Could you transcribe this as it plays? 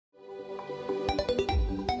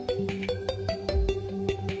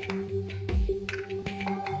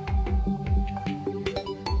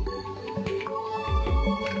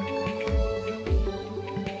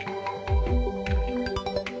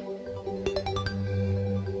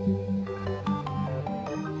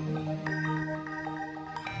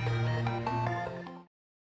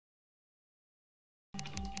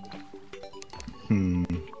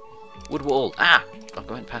Wood wall. Ah! I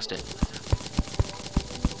went past it.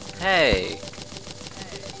 Hey!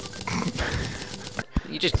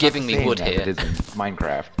 You're just giving me wood here. It is in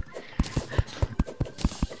Minecraft.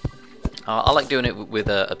 I like doing it with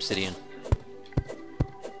obsidian.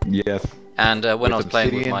 Yes. And when I was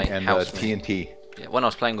playing with my and, housemate, TNT. yeah, when I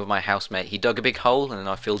was playing with my housemate, he dug a big hole and then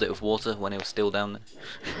I filled it with water when it was still down there.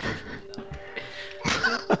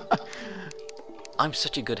 I'm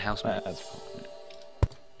such a good housemate.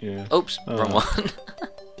 Yeah. Oops, wrong one.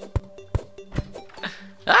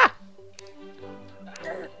 Ah!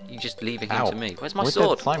 You're just leaving him to me. Where's my sword?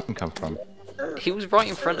 Where'd that slime come from? He was right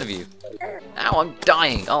in front of you. Ow, I'm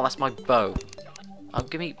dying. Oh, that's my bow. Oh,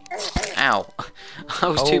 give me... Ow. I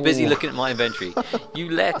was too busy looking at my inventory. You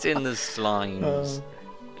let in the slimes.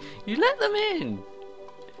 You let them in.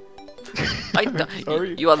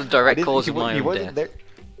 You are the direct cause of my own death.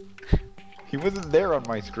 He wasn't there on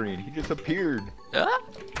my screen. He just appeared. Ah?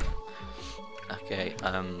 Okay,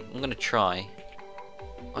 I'm gonna try.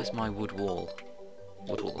 Where's my wood wall?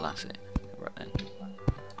 Wood wall, that's it. Right then.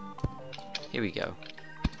 Here we go.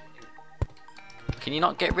 Can you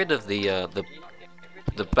not get rid of the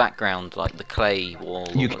background, like the clay wall?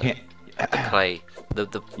 You can't. The clay.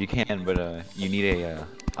 The. You can, but you need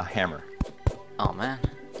a hammer. Oh man.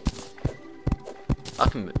 I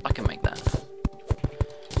can make that.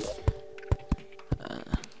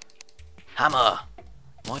 Hammer.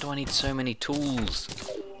 Why do I need so many tools?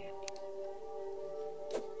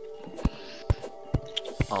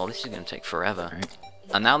 Oh, this is gonna take forever. Right.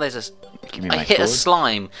 And now there's a. I hit sword. a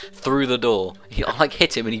slime through the door. I like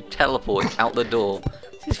hit him and he teleported out the door.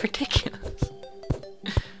 This is ridiculous.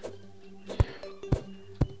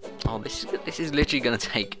 Oh, this is literally gonna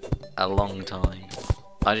take a long time.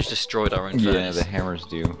 I just destroyed our own furnace. Yeah, the hammers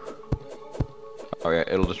do. Oh yeah,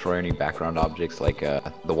 it'll destroy any background objects like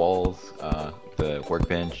the walls, the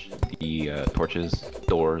workbench, the torches,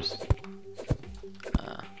 doors.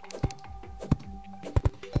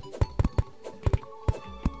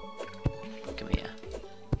 Come here.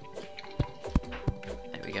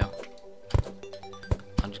 There we go.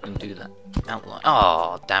 I'm just gonna do that outline.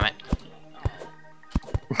 Oh, damn it!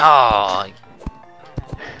 Oh,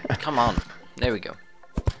 come on. There we go.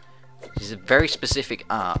 This is a very specific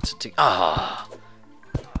art to. Ah. Oh.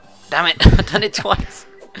 Damn it! I've done it twice.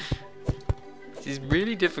 This is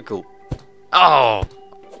really difficult. Oh!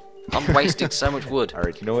 I'm wasting so much wood.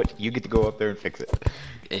 Alright, you know what? You get to go up there and fix it.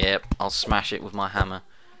 Yep, I'll smash it with my hammer.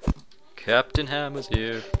 Captain Hammer's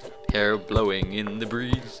here. Hair blowing in the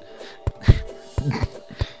breeze.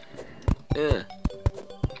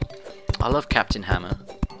 I love Captain Hammer.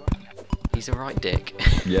 He's a right dick.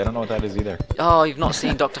 Yeah, I don't know what that is either. Oh, you've not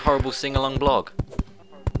seen Dr. Horrible's sing-along blog?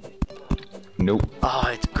 Nope. Oh,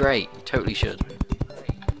 it's great. You totally should.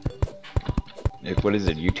 What is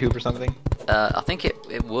it, YouTube or something? I think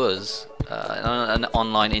it was an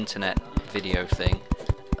online internet video thing.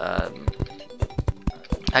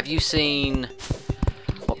 Have you seen...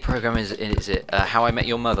 What program is it? How I Met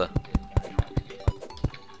Your Mother?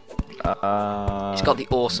 It's got the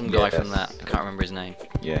awesome guy from that. I can't remember his name.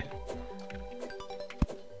 Yeah.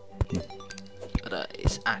 But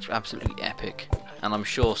it's absolutely epic. And I'm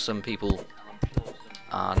sure some people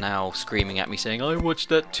are now screaming at me saying, I watched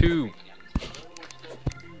that too.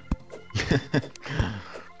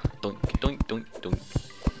 Doink, doink, doink, doink.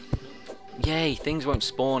 Yay, things won't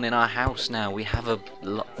spawn in our house now. We have a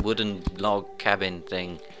wooden log cabin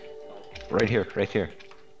thing. Right here, right here.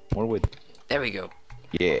 More wood. There we go.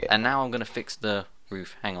 Yeah. And now I'm gonna fix the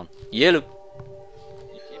roof. Hang on. Yellow.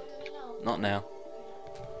 Not now.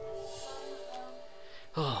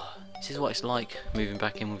 Oh, this is what it's like moving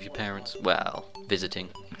back in with your parents. Well, visiting.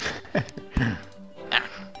 Ah.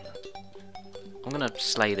 I'm gonna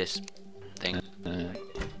slay this thing. Do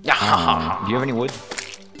you have any wood?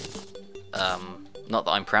 Not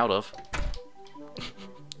that I'm proud of.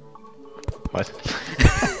 What?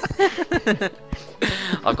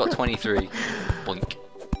 I've got 23. Boink.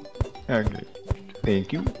 Okay.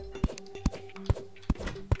 Thank you.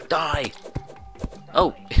 Die!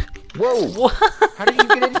 Oh! Whoa! What? How did you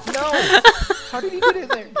get in? No! How did you get in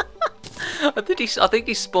there? I think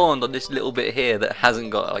he spawned on this little bit here that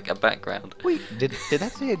hasn't got like a background. Wait, did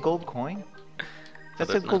that say a gold coin? That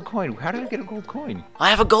says gold coin. How did I get a gold coin? I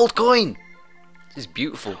have a gold coin! This is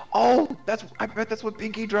beautiful. Oh, I bet that's what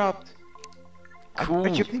Pinky dropped. Cool. I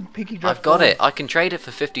bet you Pinky dropped. I've got gold. it. I can trade it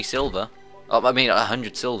for 50 silver. Oh, I mean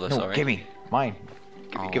 100 silver, No, sorry. give me. Mine.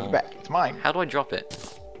 Give it back. It's mine. How do I drop it?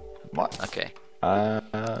 What? Okay. I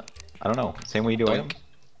don't know. Same way you do Doink. items?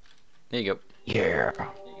 There you go. Yeah.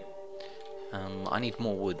 I need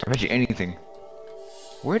more wood. I bet you anything.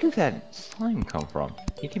 Where did that slime come from?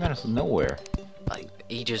 He came out of nowhere. Like,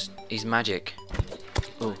 he's magic.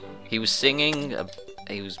 Oh, he was singing,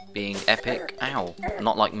 he was being epic. Ow,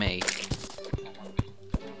 not like me.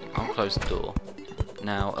 I'll close the door.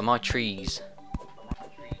 Now, are my trees?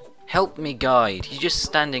 Help me, guide. He's just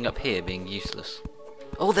standing up here being useless.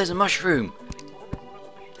 Oh, there's a mushroom!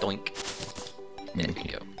 Doink. There we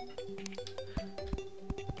go.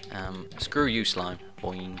 Screw you, slime.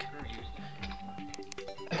 Boing.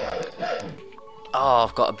 Oh,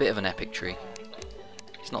 I've got a bit of an epic tree.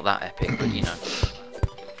 It's not that epic, but you know.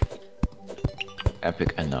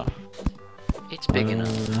 Epic enough. It's big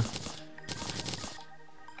enough.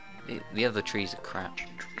 The other trees are crap.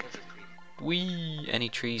 Whee! Any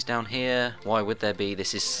trees down here? Why would there be?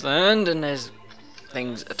 This is sand and there's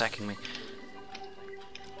things attacking me.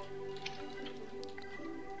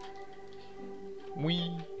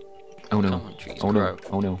 Whee! Oh no. Come on, trees, Oh grow. no.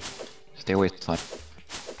 Oh no. Stay away, slime.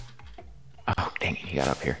 Oh, dang it. He got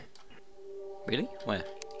up here. Really? Where?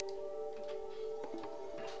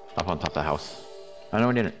 Up on top of the house. Oh no,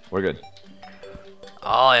 we didn't. We're good.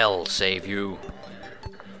 I'll save you.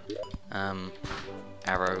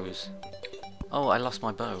 Arrows. Oh, I lost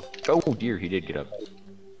my bow. Oh dear, he did get up.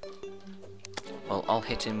 Well, I'll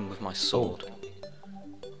hit him with my sword.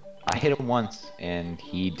 I hit him once and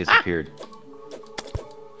he disappeared.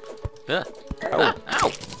 Ah. Oh,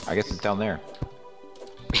 Ow! I guess it's down there.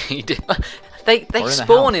 He did. They Or in the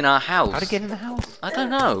spawn house. in our house. How'd it get in the house? I don't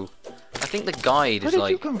know. I think the guide Where is did you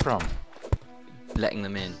like come from? letting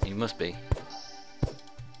them in. He must be.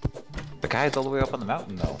 The guy's all the way up on the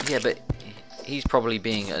mountain though. Yeah, but he's probably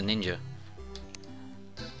being a ninja.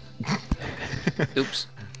 Oops.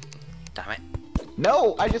 Damn it.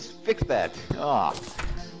 No, I just fixed that. Ah,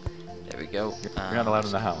 There we go. you're not allowed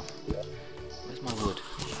in the house. Where's my wood?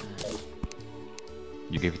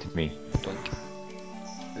 You gave it to me. Doink.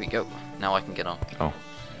 There we go. Now I can get on. Oh.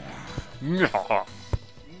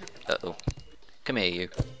 Uh-oh. Come here,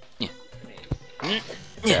 you.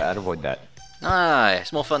 Yeah, I'd avoid that. Ah,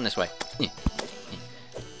 it's more fun this way.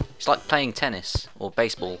 It's like playing tennis or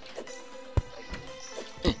baseball.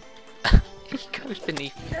 He goes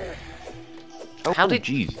beneath. Oh, How did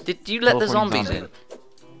jeez. Did you let the Teleporting zombies in?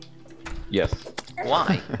 Yes.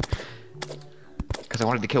 Why? Because I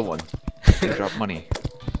wanted to kill one. And drop money.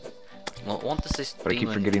 Well, what does this But I keep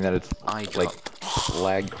demon forgetting that it's eye like drop?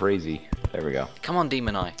 lag crazy. There we go. Come on,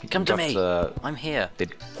 demon eye. Come to me. I'm here.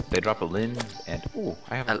 They drop a lens and ooh,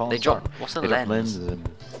 I have a fallen They star. drop. What's a They drop lens? lenses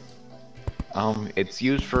and it's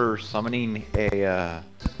used for summoning a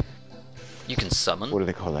You can summon. what do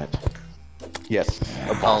they call that? Yes.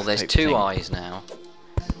 A Oh, boss there's type two thing. eyes now.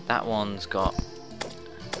 That one's got.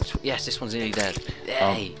 Yes, this one's nearly dead.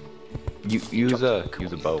 Hey. You use a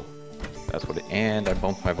bow. That's what it. And I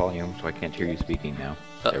bumped my volume, so I can't hear you speaking now.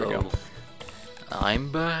 There we go. I'm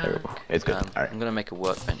back. There we go. It's good. Alright. I'm gonna make a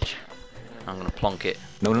workbench. I'm gonna plonk it.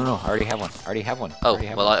 No. I already have one. I already have one. Oh,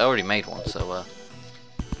 well, I already made one, so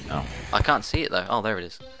No. I can't see it though. Oh, there it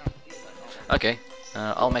is. Okay,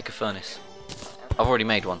 I'll make a furnace. I've already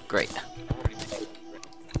made one. Great.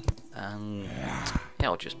 Yeah,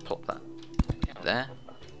 I'll just plop that there.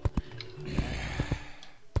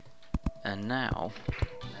 And now,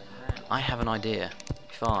 I have an idea.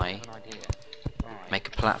 If I make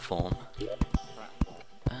a platform.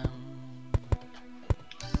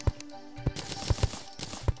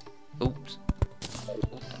 Oops.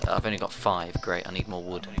 I've only got 5. Great, I need more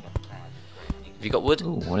wood. Have you got wood?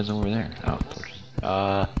 Ooh, what is over there? Oh, torches.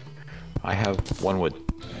 I have 1 wood.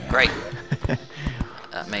 Great.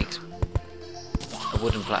 That makes a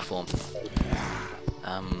wooden platform.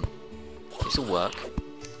 This'll work.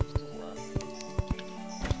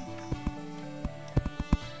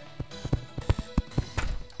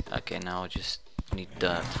 Okay, now I just need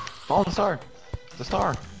dirt. Fallen star. The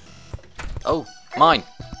star. Oh, mine!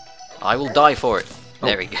 I will die for it.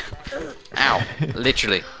 There we go. Ow!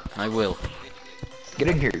 Literally, I will. Get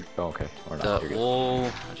in here. Oh, okay. Or not. Dirt You're good. wall.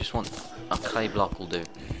 I just want a clay block will do.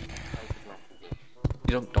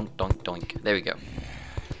 Donk, donk, donk, doink. There we go.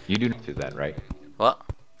 You do know through that, right? What?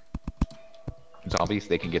 Zombies,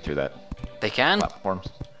 they can get through that. They can? Platforms.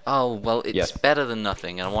 Oh, well, it's Yes. better than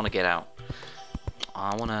nothing, and I want to get out.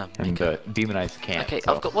 I want to And make a... demonize can't. Okay,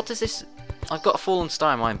 so. I've got... What does this... I've got a fallen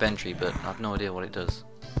star in my inventory, but I've no idea what it does.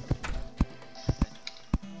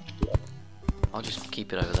 I'll just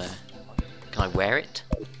keep it over there. Can I wear it?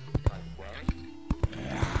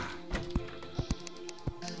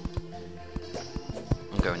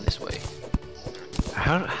 I'm going this way.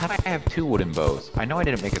 How do I have 2 wooden bows? I know I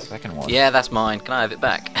didn't make a second one. Yeah, that's mine. Can I have it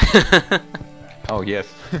back? Oh, yes.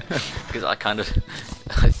 Because I kind of...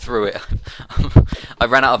 I threw it. I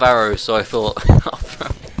ran out of arrows, so I thought.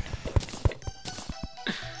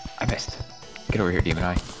 I missed. Get over here, Demon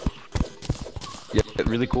Eye. Yeah,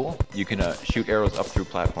 really cool. You can shoot arrows up through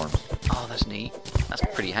platforms. Oh, that's neat. That's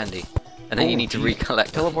pretty handy. And then you need to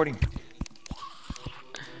recollect. Teleporting.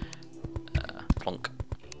 Plonk.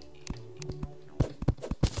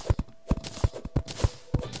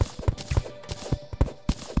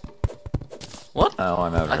 What? Oh,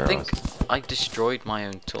 I'm out of I arrows. think I destroyed my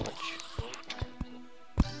own torch.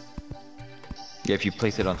 Yeah, if you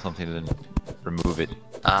place it on something, then remove it.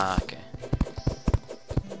 Ah, okay.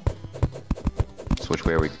 So which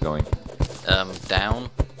way are we going?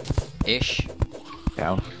 Down-ish.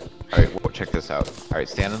 Down? Alright, well, check this out. Alright,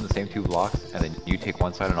 stand on the same 2 blocks, and then you take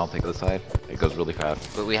one side and I'll take the side. It goes really fast.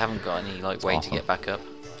 But we haven't got any like way to get back up.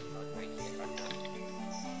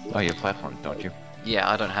 Oh, you have platforms, don't you? Yeah,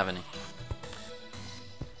 I don't have any.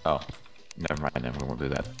 Oh, never mind then, we won't do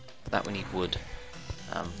that. That we need wood.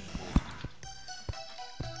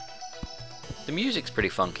 The music's pretty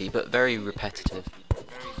funky, but very repetitive.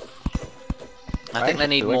 I think they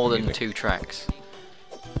need more than 2 tracks.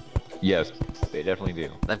 Yes, they definitely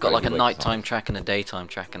do. They've got like a nighttime track and a daytime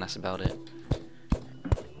track, and that's about it.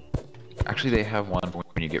 Actually, they have one when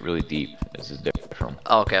you get really deep. This is different.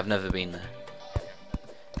 Oh, okay, I've never been there.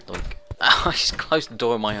 Like, I just closed the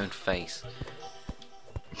door in my own face.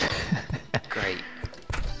 Great.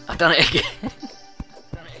 I've done it again.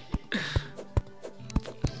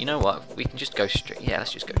 You know what? We can just go straight. Yeah,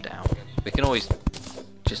 let's just go down. We can always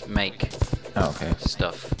just make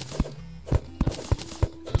stuff.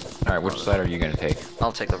 Alright, which side are you gonna take?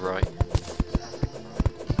 I'll take the right.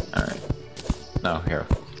 Alright. No, here.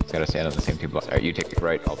 It's gotta stand on the same 2 blocks. Alright, you take the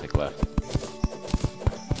right, I'll take left.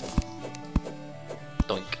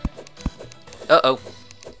 Doink. Uh-oh.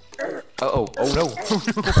 Uh-oh. Oh no!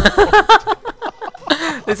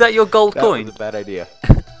 Is that your gold coin? That was a bad idea.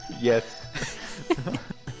 Yes.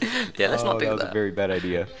 Yeah, let's not do that was that. a very bad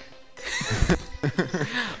idea.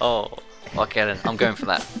 Oh, okay then, I'm going for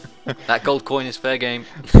that. That gold coin is fair game.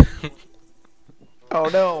 Oh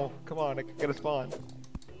no! Come on, I gotta spawn.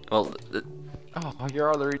 Well, Oh, you're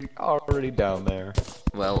already down there.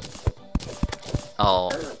 well.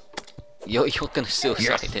 Oh, you're gonna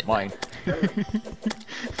suicide it. Mine.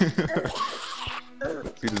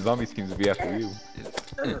 See, the zombie seems to be after you.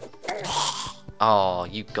 Oh,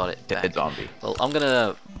 you got it back. Dead zombie. Well, I'm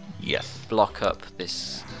gonna Yes. block up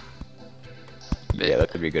this bit. Yeah,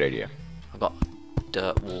 that could be a good idea. I've got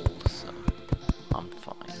dirt walls, so I'm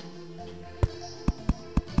fine.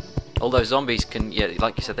 Although zombies can, yeah,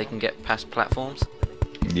 like you said, they can get past platforms.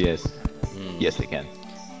 Yes. Yes, they can.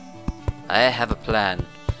 I have a plan.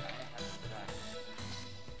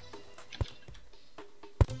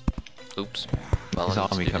 Oops. Well,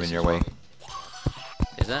 Zombie coming your way.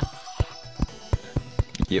 Is there?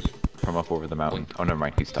 Yep, from up over the mountain. Oh, never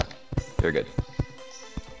mind, he's stuck. They're good.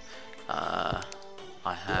 I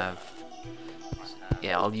have...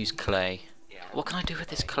 Yeah, I'll use clay. What can I do with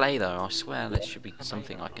this clay, though? I swear there should be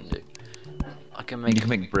something I can do. I can make... You can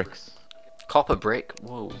make bricks. Copper brick?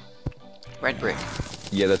 Whoa. Red brick.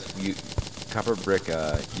 Yeah, that's... Copper brick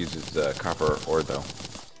uses copper ore, though.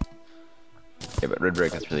 Yeah, but red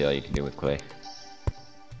brick, that's really all you can do with clay.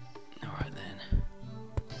 Alright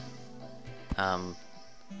then.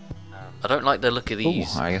 I don't like the look of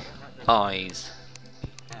these eyes.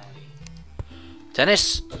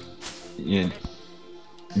 Tennis! Yeah,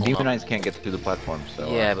 Demon Eyes can't get through the platform,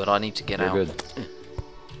 so... Yeah, but I need to get out. Good.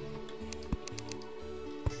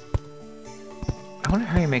 I wonder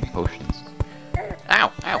how you make potions.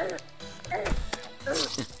 Ow! Ow!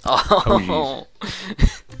 Oh!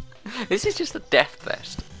 This is just a death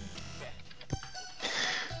fest.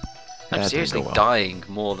 I'm seriously dying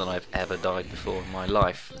more than I've ever died before in my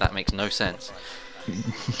life. That makes no sense.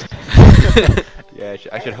 Yeah,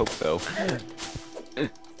 I should hope so.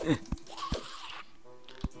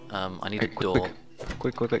 I need a door.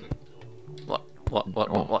 Quick. What?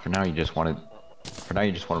 For now, you just want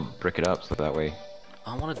to brick it up so that way.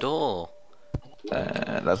 I want a door.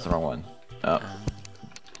 That's the wrong one. Oh.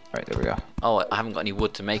 Right, there we go. Oh, I haven't got any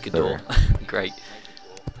wood to make a door. Great.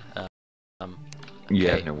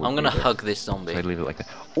 Yeah, okay. no, I'm gonna hug this zombie. So I leave it like that.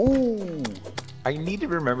 Ooh! I need to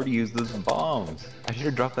remember to use those bombs. I should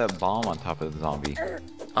have dropped that bomb on top of the zombie.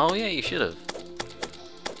 Oh yeah, you should have.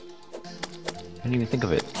 I didn't even think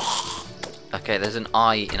of it. Okay, there's an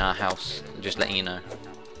eye in our house. Just letting you know.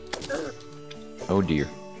 Oh dear.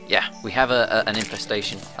 Yeah, we have an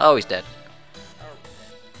infestation. Oh, he's dead.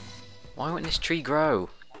 Why wouldn't this tree grow?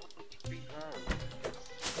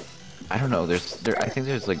 I don't know. I think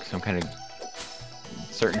there's like some kind of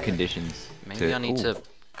certain conditions. Maybe I need to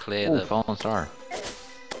clear the... fallen star.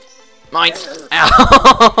 Mine!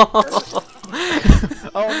 Ow!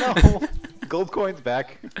 Oh no! Gold coin's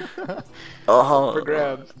back. Oh, For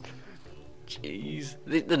grabs. jeez.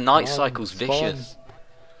 The night Come on, cycle's spawn. vicious.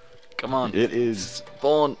 Come on. It is.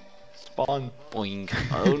 Spawn. Spawn. Boing.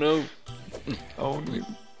 Oh no. Oh no.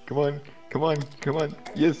 Come on. Come on. Come on.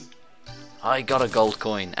 Yes. I got a gold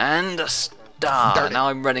coin and a star. Darn it. Now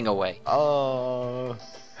I'm running away. Oh.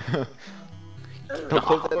 Don't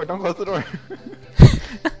close the door. Don't close the door.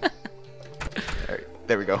 Alright,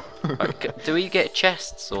 there we go. Do we get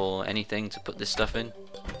chests or anything to put this stuff in?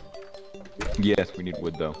 Yes, we need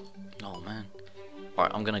wood though. Oh man.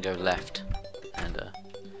 Alright, I'm gonna go left. And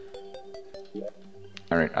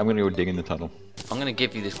Alright, I'm gonna go dig in the tunnel. I'm gonna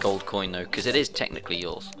give you this gold coin though, because it is technically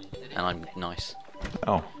yours. And I'm nice.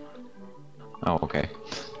 Oh. Oh, okay.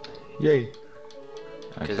 Yay.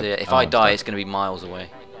 Because if I die, it's gonna be miles away.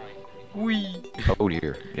 Whee! Oh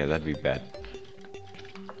dear. Yeah, that'd be bad.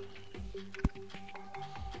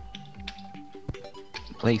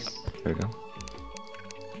 Place. There we go.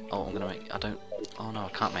 Oh, I'm gonna make. Oh no, I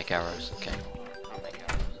can't make arrows. Okay.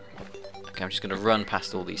 Okay, I'm just gonna run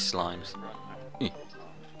past all these slimes.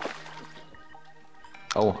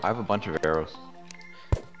 Oh, I have a bunch of arrows.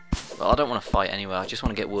 Well, I don't want to fight anyway. I just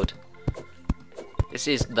want to get wood. This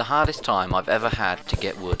is the hardest time I've ever had to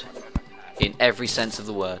get wood, in every sense of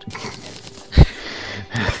the word.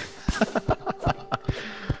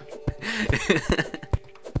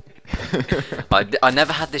 I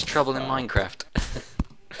never had this trouble in Minecraft,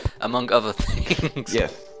 among other things.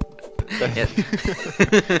 Yes.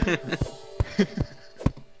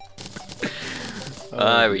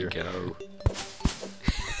 There we go.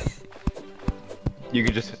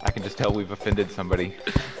 I can just tell we've offended somebody.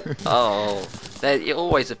 Oh, you're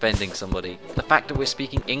always offending somebody. The fact that we're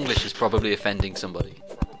speaking English is probably offending somebody.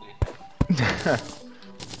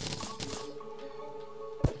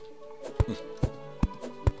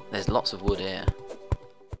 There's lots of wood here.